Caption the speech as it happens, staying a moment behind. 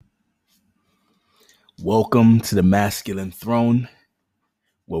Welcome to the Masculine Throne,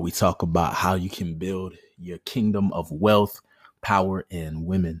 where we talk about how you can build your kingdom of wealth, power, and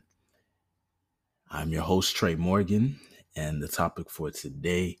women. I'm your host, Trey Morgan, and the topic for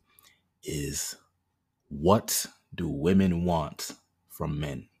today is what do women want from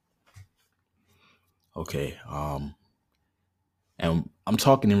men? Okay, and I'm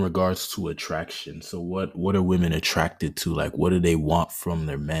talking in regards to attraction. So what are women attracted to? Like, what do they want from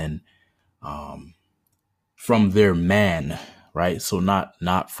their men? Um, from their man, right? So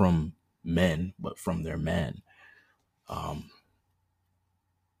not from men, but from their man. Um,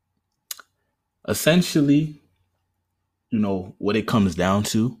 Essentially, what it comes down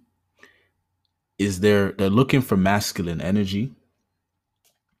to is they're looking for masculine energy.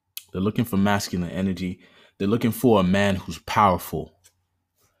 They're looking for masculine energy. They're looking for a man who's powerful.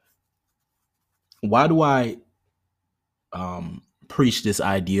 Why do I preach this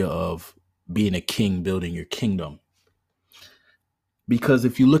idea of being a king, building your kingdom? Because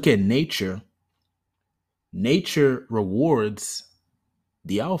if you look at nature, nature rewards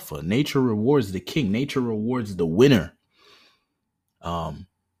the alpha. Nature rewards the king. Nature rewards the winner. Um,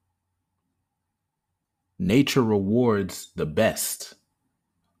 Nature rewards the best.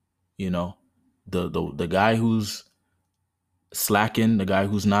 You know, the guy who's slacking, the guy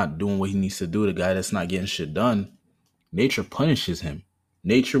who's not doing what he needs to do, the guy that's not getting shit done, nature punishes him.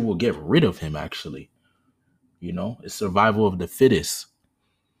 Nature will get rid of him, actually. It's survival of the fittest,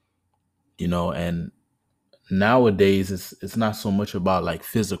 and nowadays it's not so much about like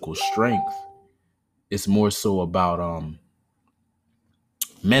physical strength. It's more so about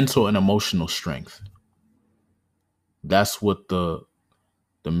mental and emotional strength. That's what the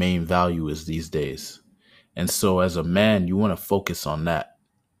main value is these days. And so as a man, you want to focus on that.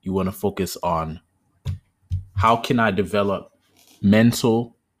 You want to focus on how can I develop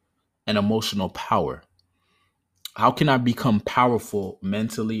mental and emotional power? How can I become powerful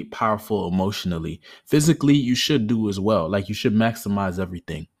mentally, powerful emotionally? Physically, you should do as well. Like you should maximize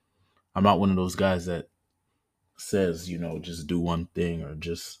everything. I'm not one of those guys that says, just do one thing or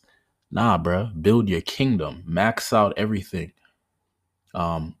just nah, bruh. Build your kingdom. Max out everything.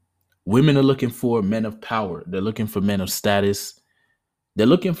 Um, Women are looking for men of power. They're looking for men of status. They're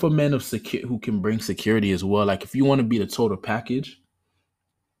looking for men of who can bring security as well. Like if you want to be the total package,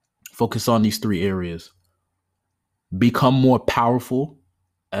 focus on these three areas. Become more powerful,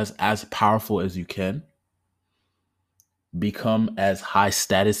 as powerful as you can. Become as high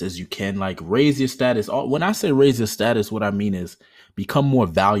status as you can. Like raise your status. When I say raise your status, what I mean is become more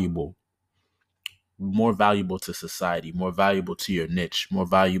valuable to society, more valuable to your niche, more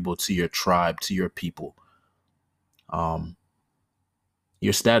valuable to your tribe, to your people. Um,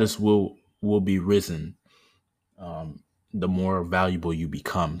 your status will be risen the more valuable you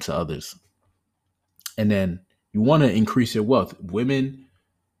become to others. And then you want to increase your wealth. Women,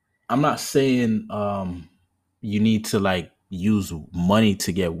 I'm not saying you need to like use money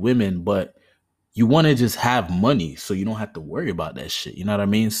to get women, but you want to just have money so you don't have to worry about that shit. You know what I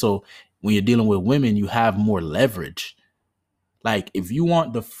mean? So when you're dealing with women, you have more leverage. Like if you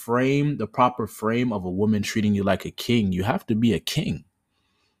want the proper frame of a woman treating you like a king, you have to be a king,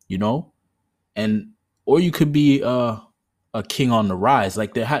 you know? And or you could be a king on the rise.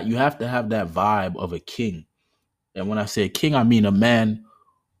 Like you have to have that vibe of a king. And when I say a king, I mean a man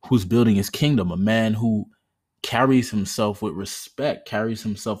who's building his kingdom, a man who carries himself with respect, carries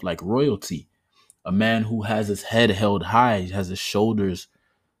himself like royalty, a man who has his head held high, has his shoulders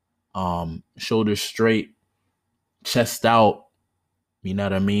straight, chest out, you know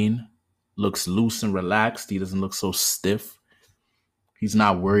what I mean? Looks loose and relaxed. He doesn't look so stiff. He's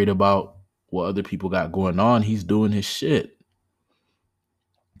not worried about what other people got going on. He's doing his shit.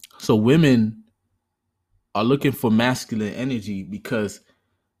 So women are looking for masculine energy because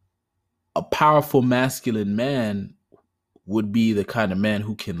a powerful masculine man would be the kind of man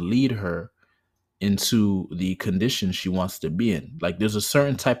who can lead her into the condition she wants to be in. Like there's a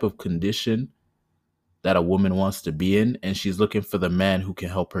certain type of condition that a woman wants to be in, and she's looking for the man who can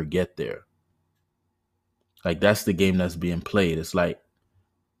help her get there. Like that's the game that's being played. It's like,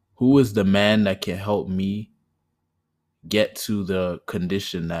 who is the man that can help me get to the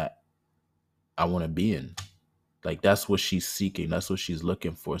condition that I want to be in? Like that's what she's seeking. That's what she's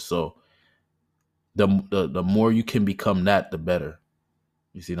looking for. So the more you can become that, the better.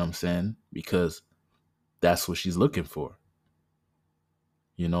 You see what I'm saying? Because that's what she's looking for.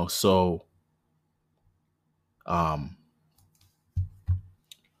 So um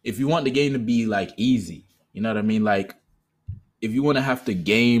if you want the game to be like easy, you know what I mean? Like if you want to have to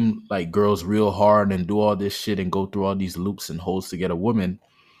game like girls real hard and do all this shit and go through all these loops and holes to get a woman,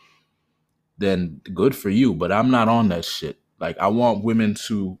 then good for you. But I'm not on that shit. Like, I want women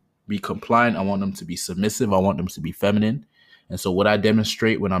to be compliant. I want them to be submissive. I want them to be feminine. And so what I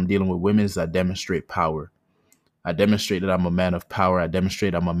demonstrate when I'm dealing with women is I demonstrate power. I demonstrate that I'm a man of power. I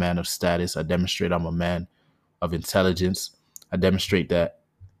demonstrate I'm a man of status. I demonstrate I'm a man of intelligence. I demonstrate that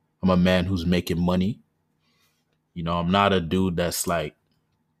I'm a man who's making money. You know, I'm not a dude that's like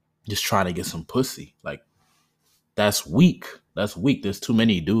just trying to get some pussy. Like, that's weak. That's weak. There's too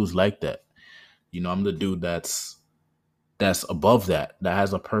many dudes like that. You know, I'm the dude that's above that, that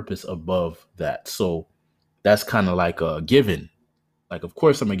has a purpose above that. So that's kind of like a given. Like, of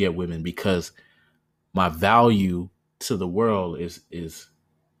course I'm gonna get women because my value to the world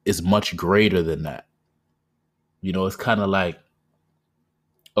is much greater than that. You know, it's kind of like,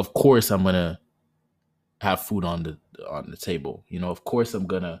 of course I'm gonna have food on the table. You know, of course I'm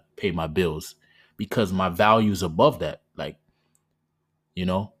gonna pay my bills because my value's above that. Like, you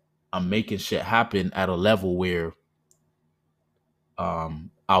know, I'm making shit happen at a level where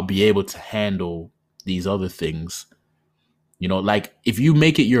I'll be able to handle these other things. You know, like if you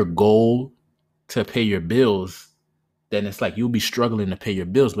make it your goal to pay your bills, then it's like you'll be struggling to pay your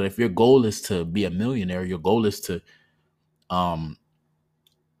bills. But if your goal is to be a millionaire, your goal is to um,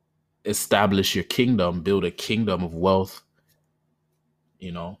 establish your kingdom, build a kingdom of wealth,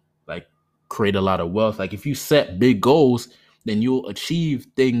 you know, like create a lot of wealth. Like if you set big goals, then you'll achieve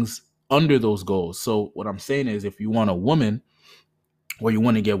things under those goals. So what I'm saying is if you want a woman or you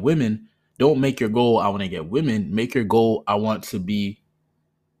want to get women, don't make your goal, I want to get women. Make your goal, I want to be,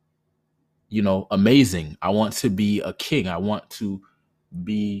 you know, amazing. I want to be a king. I want to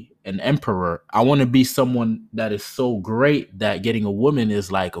be an emperor. I want to be someone that is so great that getting a woman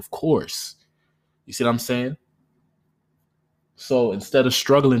is like, of course. You see what I'm saying? So instead of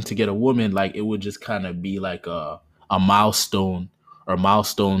struggling to get a woman, like it would just kind of be like a milestone or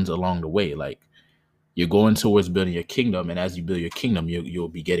milestones along the way. Like you're going towards building your kingdom, and as you build your kingdom, you'll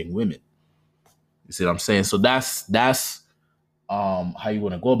be getting women. You see what I'm saying? So that's how you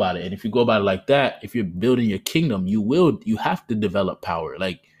want to go about it. And if you go about it like that, if you're building your kingdom, you have to develop power.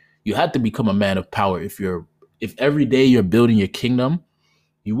 Like you have to become a man of power. If every day you're building your kingdom,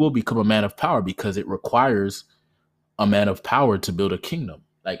 you will become a man of power because it requires a man of power to build a kingdom.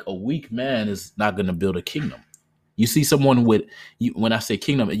 Like a weak man is not going to build a kingdom. You see someone with, when I say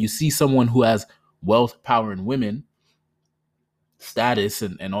kingdom, you see someone who has wealth, power, and women, status,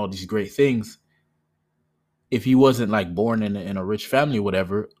 and all these great things. If he wasn't like born in a rich family or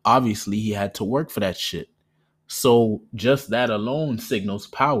whatever, obviously he had to work for that shit. So just that alone signals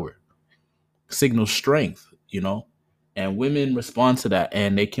power, signals strength, you know? And women respond to that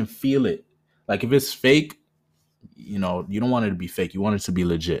and they can feel it. Like if it's fake, you know, you don't want it to be fake. You want it to be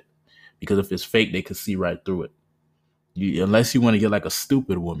legit. Because if it's fake, they can see right through it. Unless you want to get like a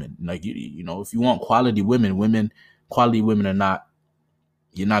stupid woman. Like, you know, if you want quality women, quality women are not,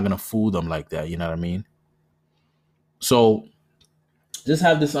 you're not going to fool them like that. You know what I mean? So just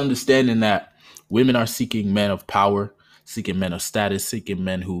have this understanding that women are seeking men of power, seeking men of status, seeking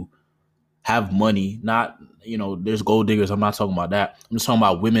men who have money. Not, you know, there's gold diggers. I'm not talking about that. I'm just talking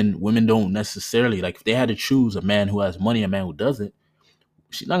about women. Women don't necessarily, like if they had to choose a man who has money, a man who doesn't,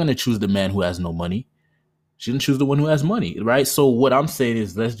 she's not going to choose the man who has no money. She's going to choose the one who has money, right? So what I'm saying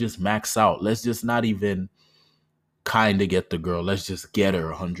is let's just max out. Let's just not even kind of get the girl. Let's just get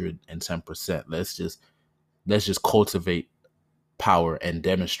her 110%. Let's just cultivate power and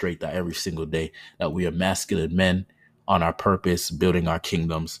demonstrate that every single day that we are masculine men on our purpose, building our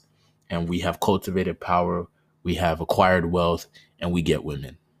kingdoms, and we have cultivated power, we have acquired wealth, and we get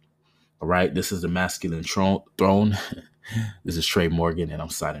women. All right, this is the Masculine Throne. This is Trey Morgan, and I'm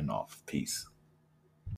signing off. Peace.